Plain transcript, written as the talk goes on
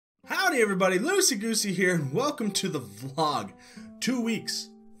Howdy everybody, LucyGoosey here, and welcome to the vlog. 2 weeks.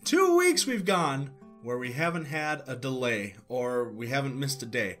 2 weeks we've gone where we haven't had a delay, or we haven't missed a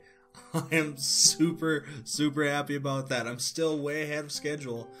day. I am super happy about that. I'm still way ahead of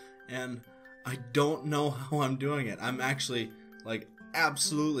schedule, and I don't know how I'm doing it. I'm actually,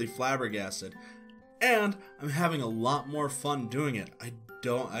 absolutely flabbergasted. And I'm having a lot more fun doing it. I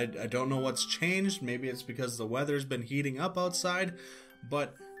don't know what's changed. Maybe it's because the weather's been heating up outside,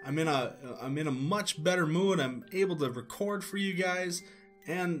 but I'm in a much better mood. I'm able to record for you guys,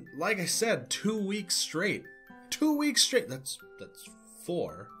 and like I said, 2 weeks straight. 2 weeks straight. That's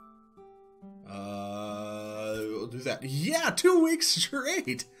 4. We'll do that. Yeah, 2 weeks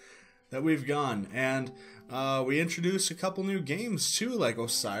straight that we've gone, and we introduced a couple new games too, like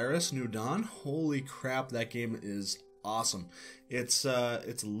Osiris New Dawn. Holy crap, that game is awesome. It's a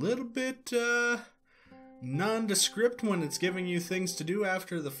little bit nondescript when it's giving you things to do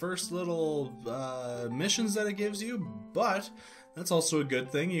after the first little missions that it gives you, but that's also a good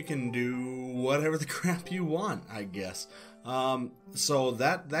thing. You can do whatever the crap you want, I guess. So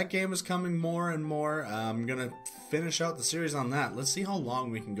that game is coming more and more. I'm gonna finish out the series on that. Let's see how long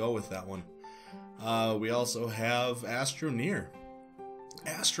we can go with that one. We also have Astroneer.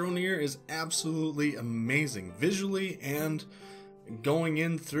 Astroneer is absolutely amazing, visually and going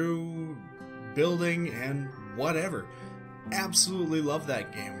in through building and whatever. Absolutely love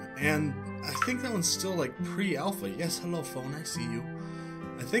that game, and I think that one's still pre-alpha. Yes, hello phone, I see you.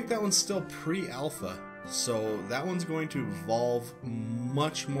 I think that one's still pre-alpha, so that one's going to evolve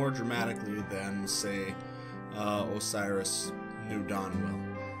much more dramatically than, say, Osiris New Dawn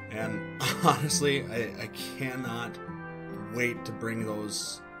will. And honestly, I cannot wait to bring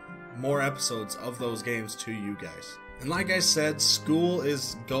those more episodes of those games to you guys. And like I said, school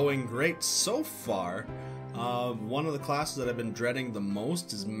is going great so far. One of the classes that I've been dreading the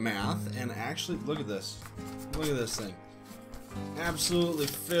most is math, and actually, look at this. Look at this thing. Absolutely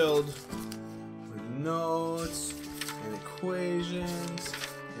filled with notes and equations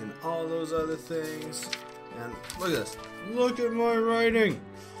and all those other things. And look at this. Look at my writing.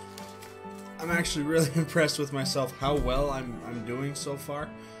 I'm actually really impressed with myself, how well I'm doing so far.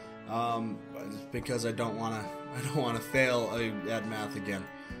 Because I don't want to fail at math again.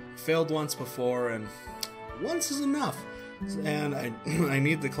 Failed once before, and once is enough. And I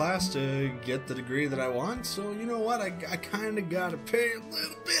need the class to get the degree that I want, so you know what? I kind of got to pay a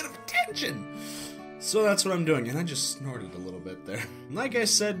little bit of attention. So that's what I'm doing, and I just snorted a little bit there. Like I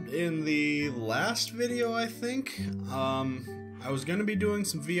said in the last video, I think, I was going to be doing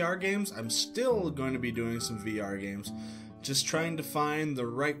some VR games. I'm still going to be doing some VR games. Just trying to find the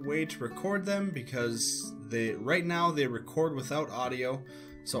right way to record them, because right now they record without audio.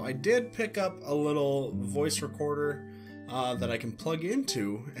 So I did pick up a little voice recorder that I can plug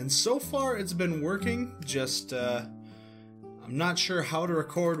into, and so far it's been working. Just I'm not sure how to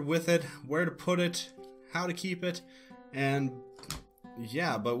record with it, where to put it, how to keep it, and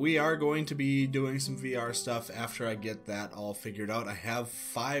yeah, but we are going to be doing some VR stuff after I get that all figured out. I have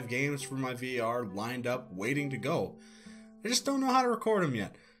 5 games for my VR lined up, waiting to go. I just don't know how to record them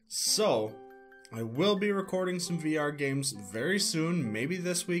yet. So, I will be recording some VR games very soon. Maybe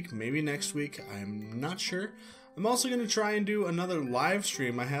this week, maybe next week. I'm not sure. I'm also going to try and do another live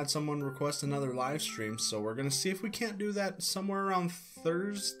stream. I had someone request another live stream, so we're going to see if we can't do that somewhere around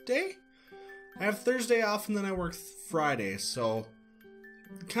Thursday? I have Thursday off and then I work Friday, so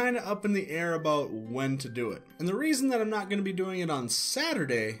kind of up in the air about when to do it. And the reason that I'm not going to be doing it on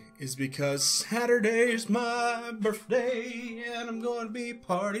Saturday is because Saturday is my birthday, and I'm going to be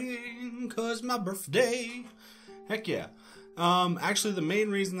partying because my birthday. Heck yeah. Actually, the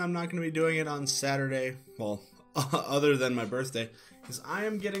main reason I'm not going to be doing it on Saturday, well, other than my birthday, is I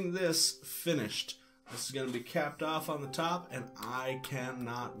am getting this finished. This is going to be capped off on the top, and I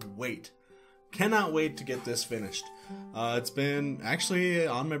cannot wait. Cannot wait to get this finished. It's been, actually,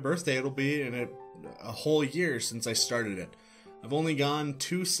 on my birthday, it'll be in a whole year since I started it. I've only gone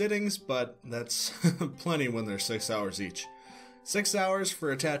 2 sittings, but that's plenty when they're 6 hours each. 6 hours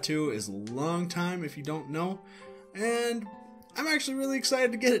for a tattoo is a long time if you don't know, and I'm actually really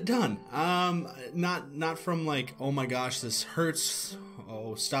excited to get it done. Not from oh my gosh, this hurts,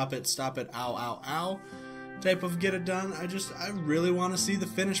 oh stop it, ow, ow, ow, type of get it done. I really want to see the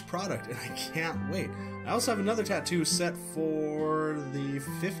finished product, and I can't wait. I also have another tattoo set for the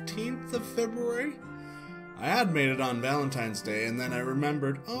 15th of February. I had made it on Valentine's Day, and then I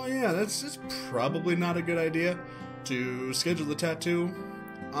remembered, oh yeah, that's probably not a good idea to schedule the tattoo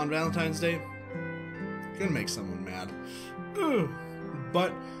on Valentine's Day. Gonna make someone mad. Ugh.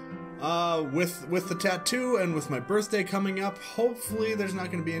 But With the tattoo and with my birthday coming up, hopefully there's not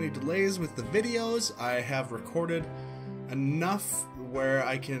going to be any delays with the videos. I have recorded enough where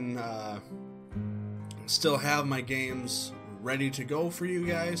I can still have my games ready to go for you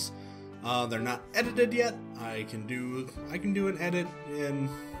guys. They're not edited yet. I can do an edit in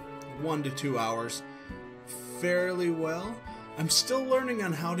 1 to 2 hours fairly well. I'm still learning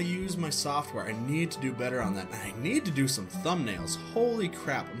on how to use my software. I need to do better on that. And I need to do some thumbnails. Holy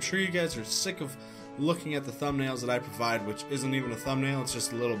crap. I'm sure you guys are sick of looking at the thumbnails that I provide, which isn't even a thumbnail. It's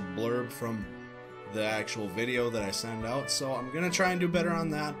just a little blurb from the actual video that I send out. So I'm going to try and do better on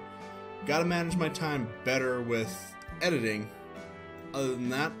that. Got to manage my time better with editing. Other than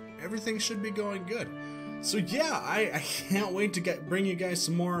that, everything should be going good. So yeah, I can't wait to bring you guys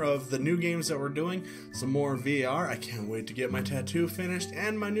some more of the new games that we're doing, some more VR. I can't wait to get my tattoo finished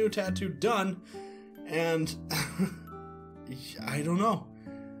and my new tattoo done. And I don't know.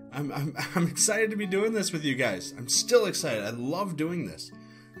 I'm excited to be doing this with you guys. I'm still excited. I love doing this.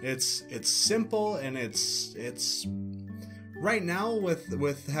 It's simple, and it's right now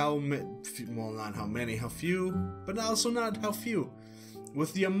with how few, but also not how few.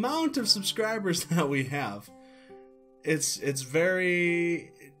 With the amount of subscribers that we have, it's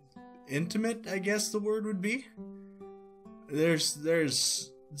very intimate, I guess the word would be.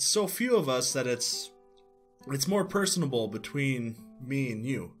 There's so few of us that it's more personable between me and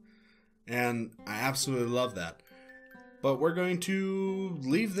you. And I absolutely love that. But we're going to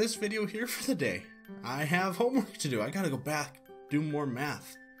leave this video here for the day. I have homework to do. I gotta go back, do more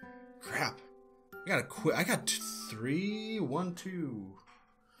math. Crap. I gotta quit. I got 3, 1, 2.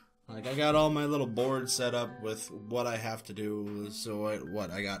 Like, I got all my little boards set up with what I have to do. So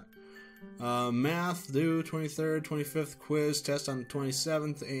I got math due 23rd, 25th, quiz test on the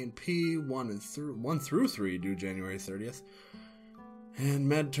 27th, A&P 1 through 3 due January 30th,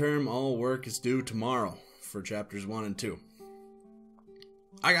 and midterm all work is due tomorrow for chapters 1 and 2.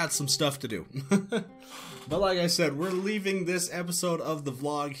 I got some stuff to do. But like I said, we're leaving this episode of the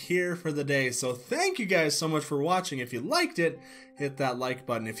vlog here for the day. So thank you guys so much for watching. If you liked it, hit that like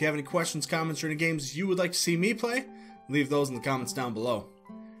button. If you have any questions, comments, or any games you would like to see me play, leave those in the comments down below.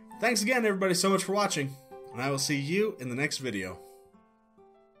 Thanks again, everybody, so much for watching, and I will see you in the next video.